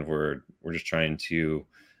Factland, we're just trying to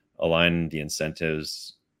align the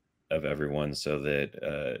incentives of everyone so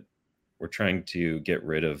that we're trying to get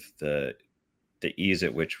rid of the ease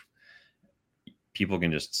at which people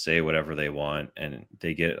can just say whatever they want, and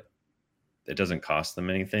it doesn't cost them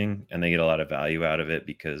anything, and they get a lot of value out of it,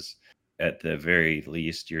 because at the very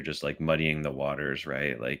least you're just like muddying the waters,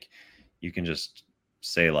 right? Like you can just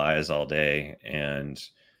say lies all day and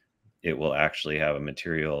it will actually have a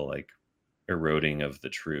material like eroding of the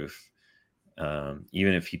truth.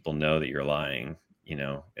 Even if people know that you're lying,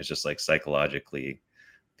 it's just like psychologically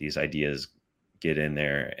these ideas get in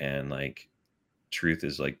there, and like truth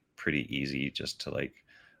is like pretty easy just to like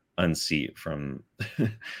unseat from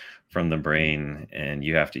the brain, and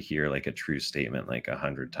you have to hear like a true statement like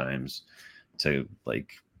 100 times to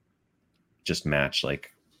like just match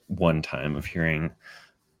like one time of hearing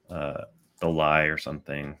the lie or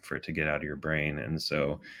something for it to get out of your brain. And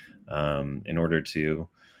so in order to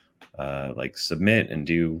like submit and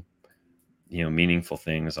do meaningful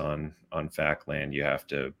things on Factland, you have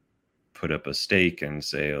to put up a stake and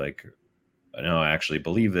say like, no, I actually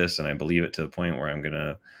believe this, and I believe it to the point where I'm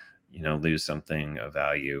gonna lose something of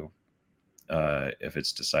value if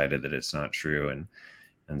it's decided that it's not true.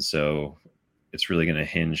 And so it's really going to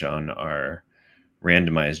hinge on our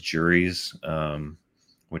randomized juries,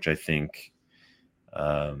 which I think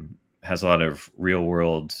has a lot of real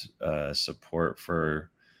world support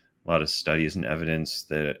for a lot of studies and evidence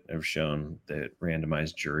that have shown that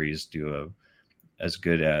randomized juries do as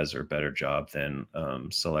good as or better job than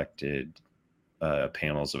selected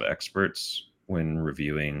panels of experts when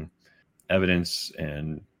reviewing evidence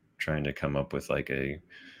and trying to come up with like a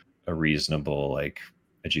reasonable like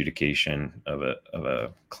adjudication of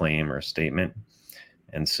a claim or a statement.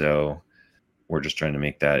 And so we're just trying to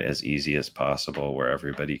make that as easy as possible, where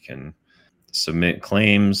everybody can submit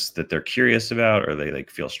claims that they're curious about or they like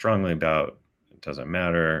feel strongly about. It doesn't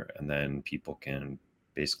matter. And then people can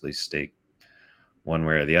basically stake one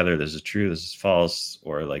way or the other. This is true, this is false,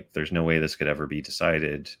 or like there's no way this could ever be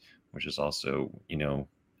decided, which is also,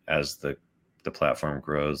 as the platform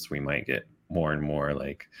grows, we might get more and more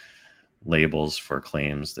like labels for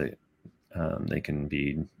claims that they can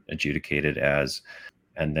be adjudicated as.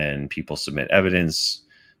 And then people submit evidence.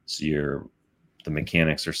 So the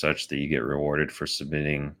mechanics are such that you get rewarded for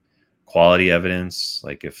submitting quality evidence.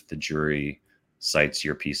 Like if the jury cites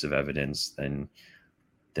your piece of evidence, then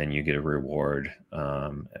you get a reward,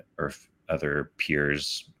 or if other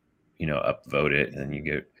peers, upvote it, and then you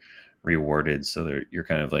get rewarded. So you're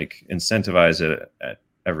kind of like incentivized at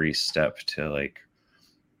every step to like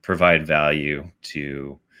provide value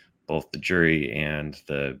to both the jury and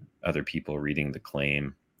the other people reading the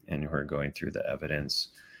claim and who are going through the evidence.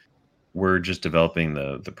 We're just developing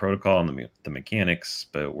the protocol and the mechanics,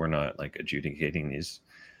 but we're not like adjudicating these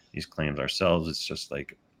claims ourselves. It's just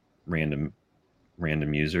like random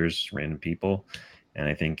users, random people. And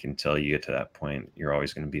I think until you get to that point, you're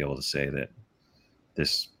always going to be able to say that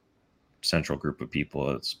this central group of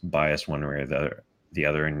people, it's biased one way or the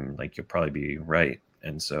other, and like you'll probably be right.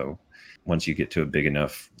 And so once you get to a big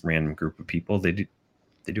enough random group of people, they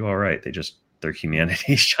do all right. They just their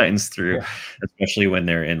humanity shines through, especially when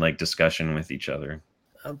they're in like discussion with each other.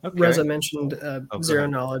 Reza mentioned zero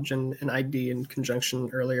ahead. knowledge and ID in conjunction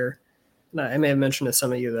earlier. And I may have mentioned to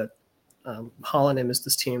some of you that Holonym is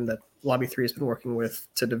this team that Lobby 3 has been working with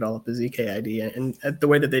to develop a ZK ID. And the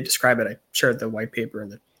way that they describe it, I shared the white paper in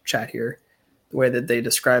the chat here. The way that they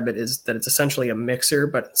describe it is that it's essentially a mixer,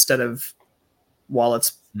 but instead of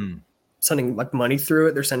wallets sending like money through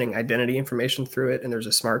it, they're sending identity information through it. And there's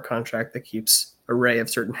a smart contract that keeps an array of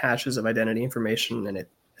certain hashes of identity information. And it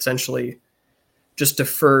essentially just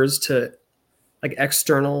defers to like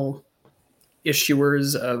external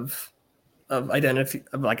issuers of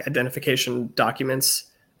identification documents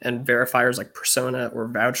and verifiers like Persona or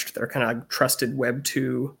Vouched that are kind of like trusted Web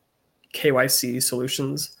 2 KYC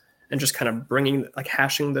solutions, and just kind of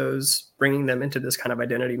hashing those, bringing them into this kind of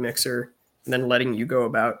identity mixer, and then letting you go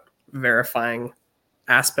about verifying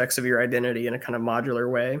aspects of your identity in a kind of modular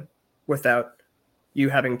way without you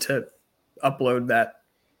having to upload that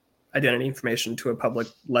identity information to a public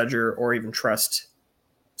ledger or even trust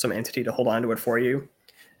some entity to hold on to it for you.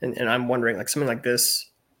 And I'm wondering, like something like this,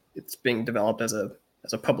 it's being developed as a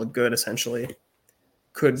public good essentially.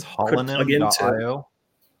 Could plug into.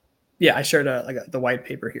 Yeah, I shared the white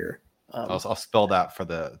paper here. I'll spell that for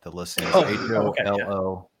the listeners.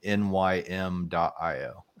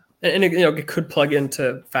 HOLLONYM.io. And it could plug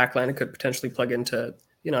into Factline. It could potentially plug into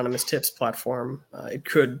the Anonymous Tips platform. It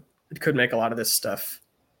could make a lot of this stuff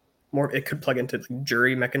more. It could plug into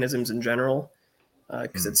jury mechanisms in general,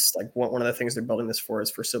 because it's like one of the things they're building this for is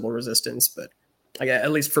for Sybil resistance. But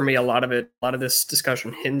at least for me, a lot of this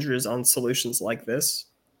discussion hinges on solutions like this,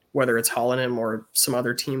 whether it's Holonym or some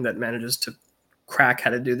other team that manages to crack how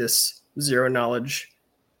to do this zero knowledge,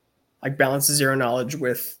 like balance zero knowledge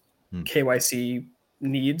with KYC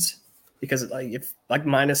needs. Because if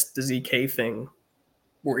minus the ZK thing,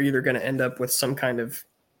 we're either going to end up with some kind of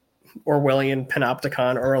Orwellian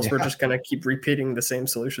panopticon, or else we're just going to keep repeating the same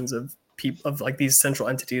solutions of these central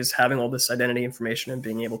entities having all this identity information and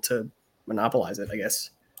being able to monopolize it, I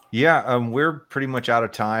guess. Yeah, we're pretty much out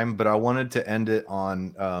of time, but I wanted to end it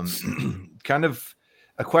on kind of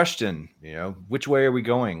a question. Which way are we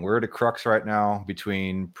going? We're at a crux right now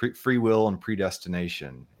between free will and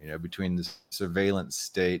predestination, between the surveillance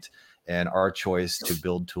state and our choice to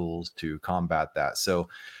build tools to combat that. So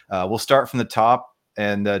we'll start from the top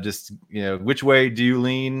and just, which way do you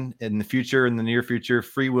lean in the future, in the near future,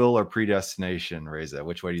 free will or predestination, Reza?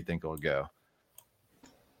 Which way do you think it'll go?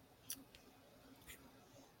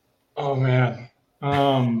 Oh, man.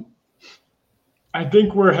 I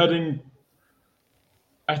think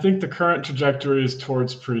the current trajectory is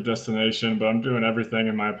towards predestination, but I'm doing everything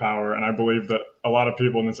in my power. And I believe that a lot of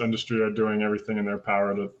people in this industry are doing everything in their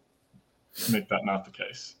power to make that not the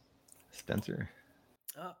case. Spencer?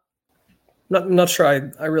 Not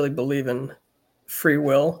sure I really believe in free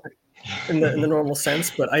will in the normal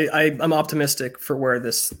sense, but I'm optimistic for where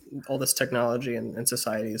all this technology and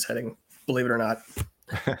society is heading, believe it or not.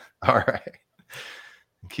 All right.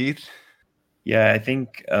 Keith? Yeah, I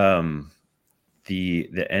think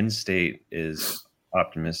the end state is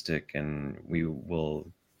optimistic, and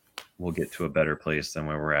we'll get to a better place than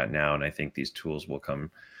where we're at now. And I think these tools will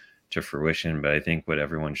come to fruition. But I think what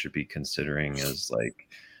everyone should be considering is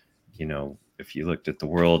if you looked at the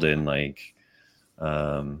world in the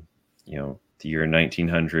year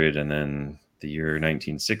 1900 and then the year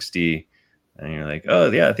 1960, and you're like,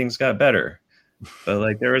 oh yeah, things got better.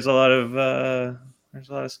 But there was a lot of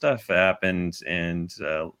stuff that happened, and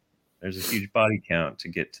there's a huge body count to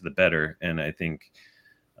get to the better. And I think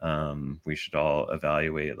we should all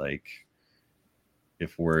evaluate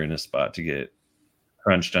if we're in a spot to get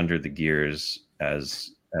crunched under the gears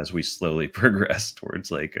as we slowly progress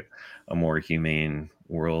towards a more humane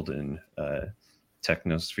world and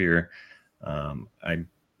technosphere. I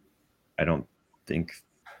don't think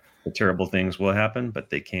the terrible things will happen, but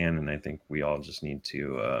they can. And I think we all just need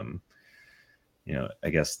to, I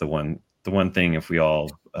guess the one thing, if we all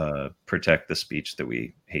protect the speech that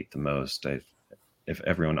we hate the most, if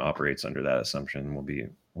everyone operates under that assumption, we'll be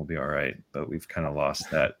all right. But we've kind of lost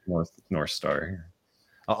that North Star.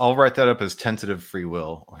 I'll write that up as tentative free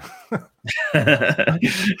will. Yeah.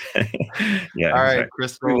 All right,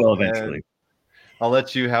 Crystal. We will eventually. I'll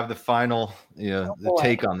let you have the final, the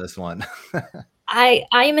take on this one. I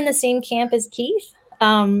am in the same camp as Keith.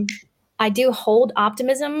 I do hold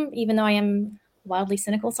optimism, even though I am wildly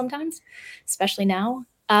cynical sometimes, especially now.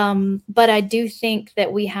 But I do think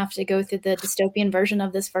that we have to go through the dystopian version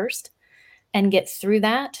of this first and get through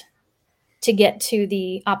that to get to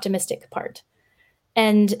the optimistic part.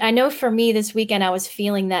 And I know for me this weekend, I was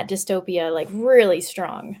feeling that dystopia like really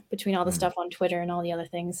strong between all the stuff on Twitter and all the other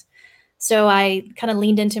things. So I kind of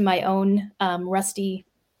leaned into my own rusty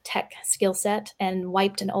tech skill set and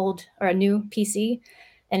wiped a new PC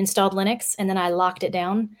and installed Linux. And then I locked it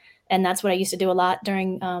down. And that's what I used to do a lot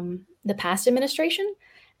during the past administration.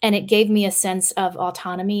 And it gave me a sense of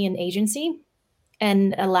autonomy and agency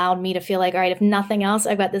and allowed me to feel like, all right, if nothing else,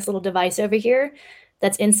 I've got this little device over here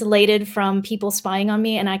that's insulated from people spying on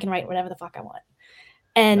me, and I can write whatever the fuck I want.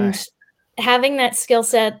 And having that skill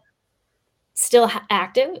set still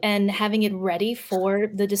active and having it ready for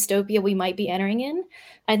the dystopia we might be entering in,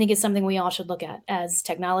 I think is something we all should look at as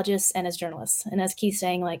technologists and as journalists. And as Keith's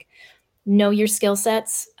saying, like, know your skill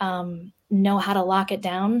sets, know how to lock it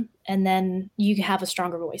down, and then you have a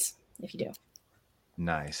stronger voice if you do.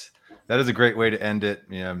 Nice. That is a great way to end it.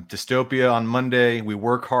 Dystopia on Monday. We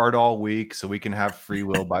work hard all week so we can have free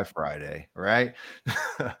will by Friday, right?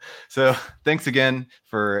 So thanks again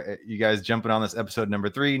for you guys jumping on this episode number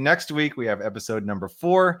 3. Next week, we have episode number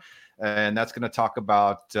 4, and that's going to talk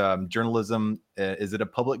about journalism. Is it a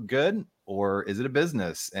public good or is it a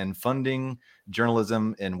business, and funding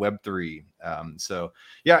journalism in Web3? So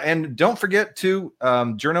yeah, and don't forget to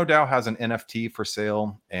JournoDAO has an NFT for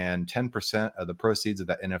sale, and 10% of the proceeds of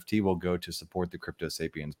that NFT will go to support the Crypto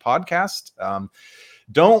Sapiens podcast.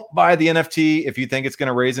 Don't buy the NFT if you think it's going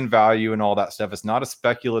to raise in value and all that stuff. It's not a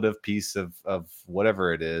speculative piece of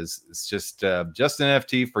whatever it is. It's just an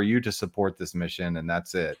NFT for you to support this mission, and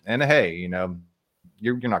that's it. And hey,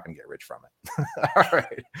 you're not going to get rich from it.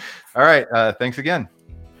 All right. Thanks again.